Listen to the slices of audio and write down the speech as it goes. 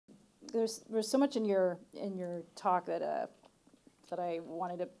there's so much in your talk that that I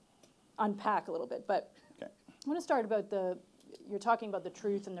wanted to unpack a little bit, but okay. I want to start about you're talking about the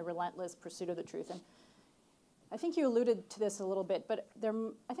truth and the relentless pursuit of the truth, and I think you alluded to this a little bit, but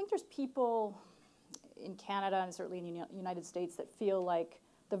I think there's people in Canada and certainly in the United States that feel like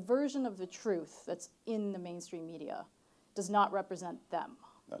the version of the truth that's in the mainstream media does not represent them.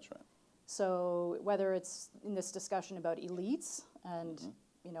 That's right. So whether it's in this discussion about elites, and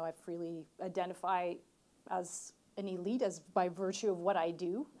you know, I freely identify as an elite as by virtue of what I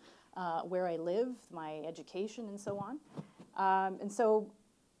do, where I live, my education, and so on. And so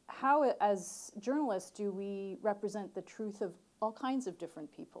how, as journalists, do we represent the truth of all kinds of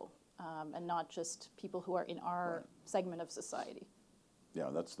different people, and not just people who are in our segment of society? Yeah,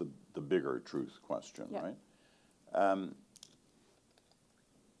 that's the bigger truth question, yeah. right?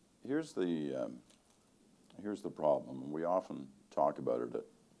 Here's the problem, and we often talk about it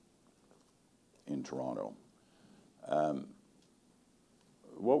in Toronto.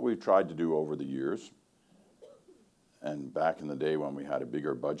 What we've tried to do over the years, and back in the day when we had a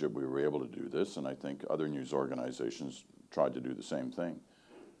bigger budget, we were able to do this, and I think other news organizations tried to do the same thing.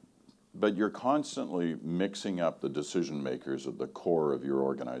 But you're constantly mixing up the decision makers at the core of your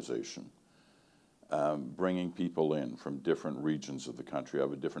organization, bringing people in from different regions of the country,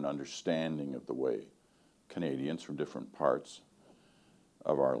 have a different understanding of the way Canadians from different parts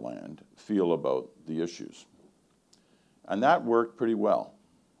of our land feel about the issues. And that worked pretty well,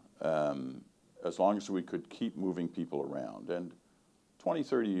 as long as we could keep moving people around. And 20,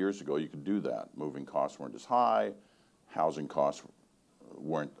 30 years ago, you could do that. Moving costs weren't as high, housing costs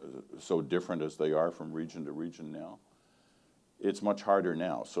weren't so different as they are from region to region now. It's much harder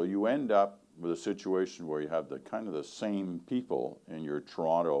now. So you end up with a situation where you have the kind of the same people in your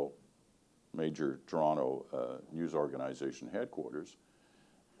major Toronto news organization headquarters,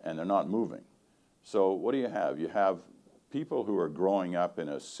 and they're not moving. So what do you have? You have people who are growing up in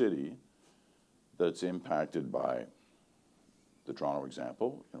a city that's impacted by the Toronto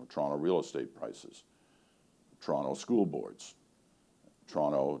example, you know, Toronto real estate prices, Toronto school boards,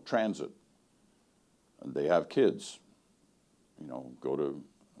 Toronto transit, and they have kids, you know, go to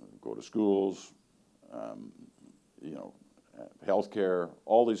schools, you know, healthcare,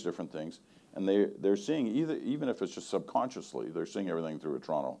 all these different things, and they're seeing even if it's just subconsciously, they're seeing everything through a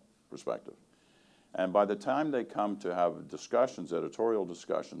Toronto perspective. And by the time they come to have discussions, editorial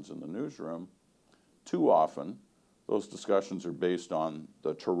discussions in the newsroom, too often those discussions are based on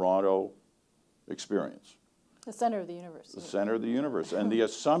the Toronto experience. The center of the universe. The center of the universe, and the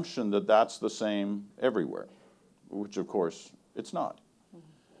assumption that that's the same everywhere, which of course it's not.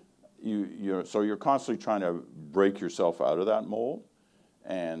 So you're constantly trying to break yourself out of that mold,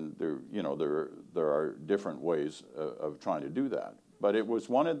 and there are different ways of trying to do that. But it was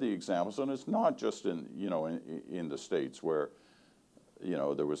one of the examples, and it's not just in the States where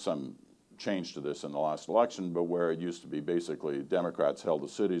there was some change to this in the last election, but where it used to be basically Democrats held the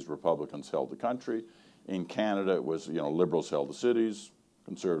cities, Republicans held the country. In Canada, it was Liberals held the cities,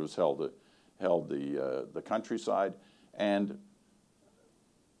 Conservatives held the countryside, and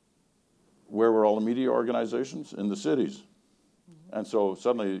where were all the media organizations? In the cities. And so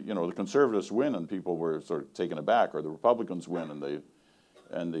suddenly, the Conservatives win, and people were sort of taken aback, or the Republicans win,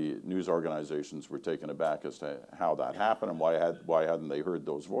 and the news organizations were taken aback as to how that happened and why hadn't they heard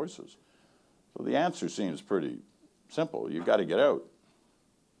those voices. So the answer seems pretty simple. You've got to get out.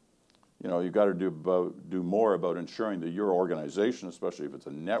 You've got to do more about ensuring that your organization, especially if it's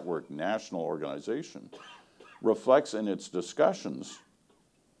a network national organization, reflects in its discussions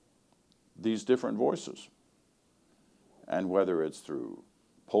these different voices. And whether it's through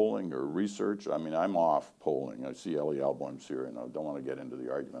polling or research, I mean, I'm off polling. I see Ellie Alboim's here, and I don't want to get into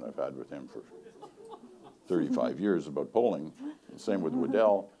the argument I've had with him for 35 years about polling. Same with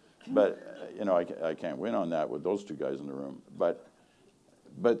Waddell. But, I can't win on that with those two guys in the room. But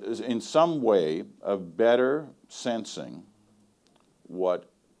in some way of better sensing what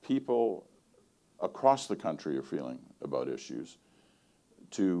people across the country are feeling about issues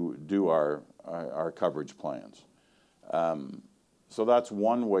to do our coverage plans. So that's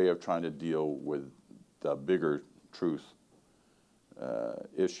one way of trying to deal with the bigger truth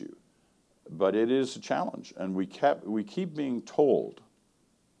issue. But it is a challenge, and we keep being told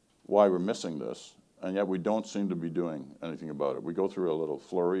why we're missing this, and yet we don't seem to be doing anything about it. We go through a little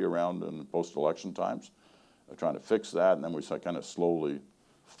flurry around in post-election times, trying to fix that, and then we kind of slowly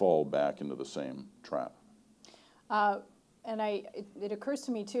fall back into the same trap. And it occurs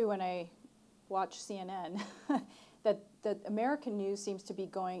to me too when I watch CNN that American news seems to be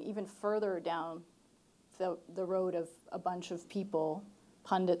going even further down the road of a bunch of people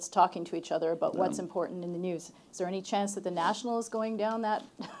pundits talking to each other about what's important in the news. Is there any chance that the National is going down that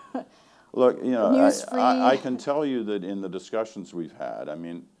Look, you know, news-free? I can tell you that in the discussions we've had, I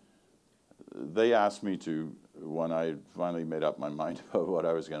mean, they asked me to, when I finally made up my mind about what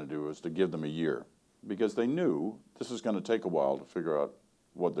I was going to do, was to give them a year, because they knew this is going to take a while to figure out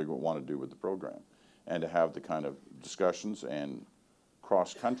what they want to do with the program, and to have the kind of discussions and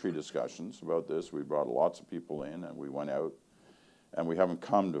cross-country discussions about this. We brought lots of people in, and we went out, and we haven't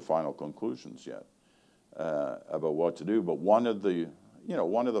come to final conclusions yet about what to do. But one of the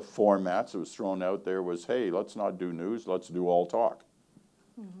formats that was thrown out there was, hey, let's not do news, let's do all talk.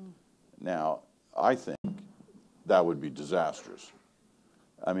 Mm-hmm. Now, I think that would be disastrous.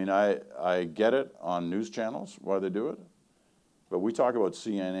 I mean, I get it on news channels why they do it, but we talk about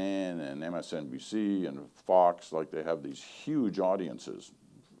CNN and MSNBC and Fox like they have these huge audiences.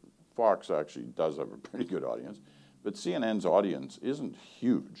 Fox actually does have a pretty good audience, but CNN's audience isn't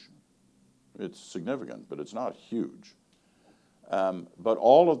huge. It's significant, but it's not huge. But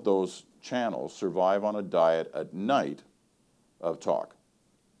all of those channels survive on a diet at night of talk.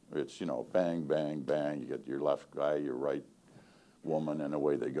 It's, you know, bang, bang, bang. You get your left guy, your right woman, and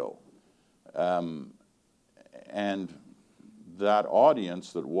away they go. And that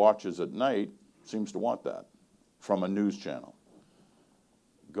audience that watches at night seems to want that from a news channel.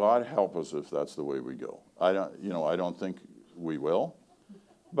 God help us if that's the way we go. I don't think we will.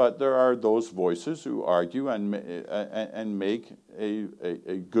 But there are those voices who argue and make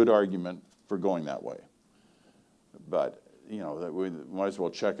a good argument for going that way. But, you know, that we might as well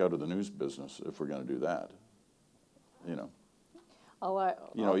check out of the news business if we're going to do that. You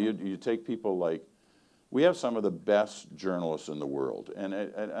know, you take people like, we have some of the best journalists in the world, and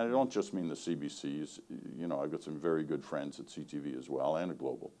I don't just mean the CBCs. You know, I've got some very good friends at CTV as well, and at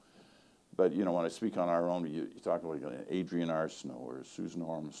Global. But, you know, when I speak on our own, you talk like Adrian Arsenault or Susan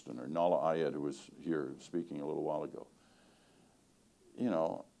Ormiston or Nala Ayed, who was here speaking a little while ago. You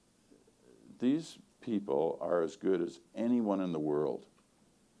know, these people are as good as anyone in the world.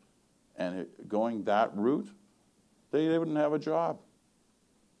 And going that route, they wouldn't have a job.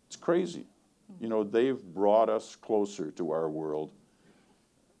 It's crazy. You know, they've brought us closer to our world,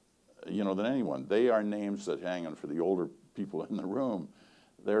 you know, than anyone. They are names that hang on for the older people in the room.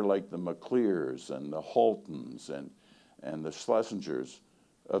 They're like the McClears and the Holtons and the Schlesingers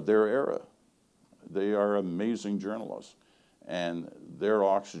of their era. They are amazing journalists. And their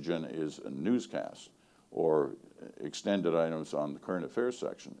oxygen is a newscast or extended items on the current affairs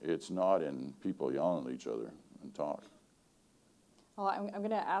section. It's not in people yelling at each other and talk. Well, I'm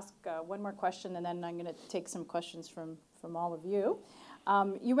going to ask one more question, and then I'm going to take some questions from all of you.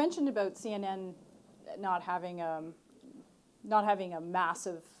 You mentioned about CNN not having a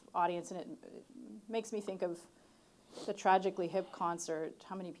massive audience, and it makes me think of the Tragically Hip concert.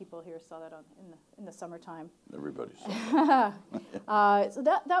 How many people here saw that in the summertime? Everybody saw it. So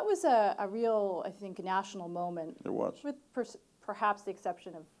that was a real, I think, national moment. It was. With perhaps the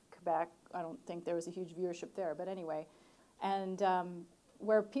exception of Quebec. I don't think there was a huge viewership there, but anyway. And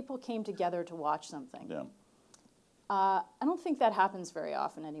where people came together to watch something. Yeah. I don't think that happens very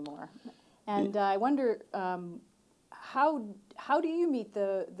often anymore. And I wonder, how do you meet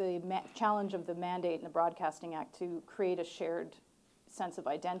the challenge of the mandate in the Broadcasting Act to create a shared sense of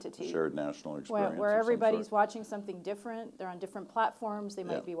identity? Shared national experience. Where everybody's watching something different. They're on different platforms. They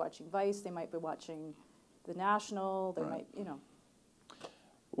might be watching Vice. They might be watching the National. They might, you know.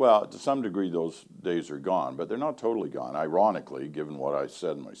 Well, to some degree, those days are gone, but they're not totally gone. Ironically, given what I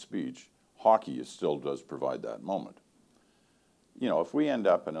said in my speech, hockey still does provide that moment. You know, if we end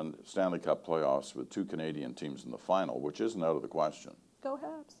up in a Stanley Cup playoffs with 2 Canadian teams in the final, which isn't out of the question. Go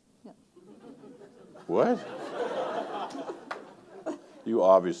Habs. Yeah. What? You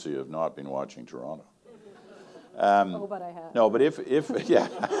obviously have not been watching Toronto. But I have. No, but if yeah,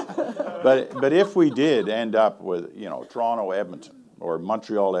 but if we did end up with, you know, Toronto, Edmonton, or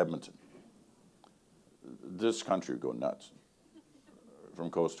Montreal, Edmonton, this country would go nuts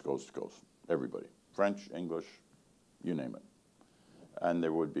from coast to coast to coast. Everybody, French, English, you name it. And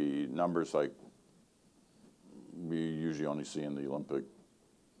there would be numbers like we usually only see in the Olympic,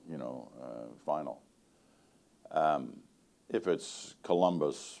 you know, final. If it's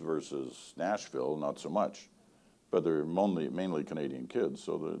Columbus versus Nashville, not so much. But they're mainly Canadian kids,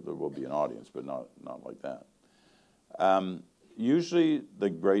 so there will be an audience, but not like that. Usually the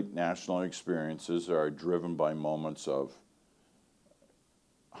great national experiences are driven by moments of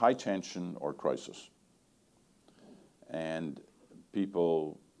high tension or crisis. And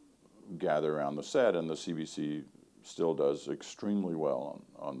people gather around the set, and the CBC still does extremely well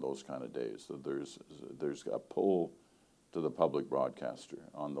on those kind of days. So there's a pull to the public broadcaster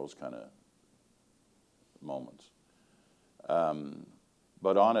on those kind of moments.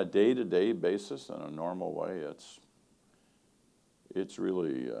 But on a day-to-day basis, in a normal way, it's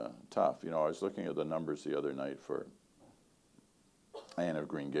really tough. You know, I was looking at the numbers the other night for Anne of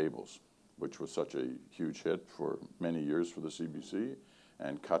Green Gables, which was such a huge hit for many years for the CBC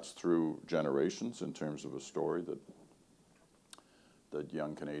and cuts through generations in terms of a story that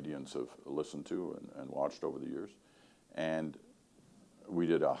young Canadians have listened to and watched over the years. And we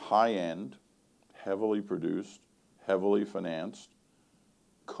did a high-end, heavily produced, heavily financed,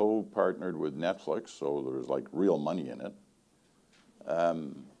 co-partnered with Netflix, so there was like real money in it.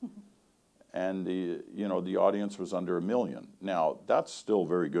 And the audience was under 1 million. Now, that's still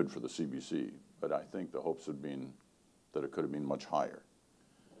very good for the CBC, but I think the hopes had been that it could have been much higher.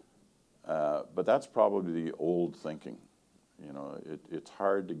 But that's probably the old thinking. You know, it's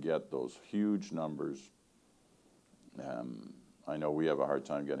hard to get those huge numbers. I know we have a hard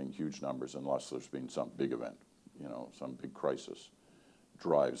time getting huge numbers unless there's been some big event, you know, some big crisis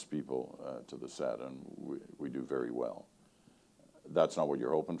drives people to the set, and we do very well. That's not what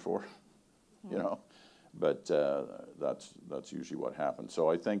you're hoping for, you know, but that's usually what happens. So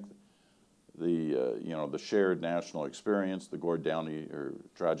I think the shared national experience, the Gord Downie are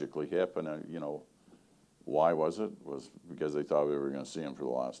tragically hip, and why was it? Was because they thought we were going to see him for the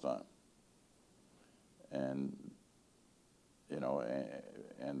last time, and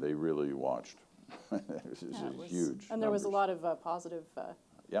and they really watched. It was huge. And there was a lot of positive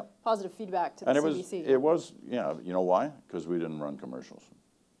feedback to the CBC. It was, you know why? Because we didn't run commercials.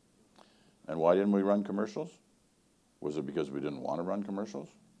 And why didn't we run commercials? Was it because we didn't want to run commercials?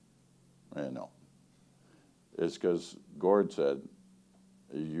 No. It's because Gord said,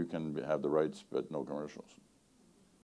 you can have the rights, but no commercials.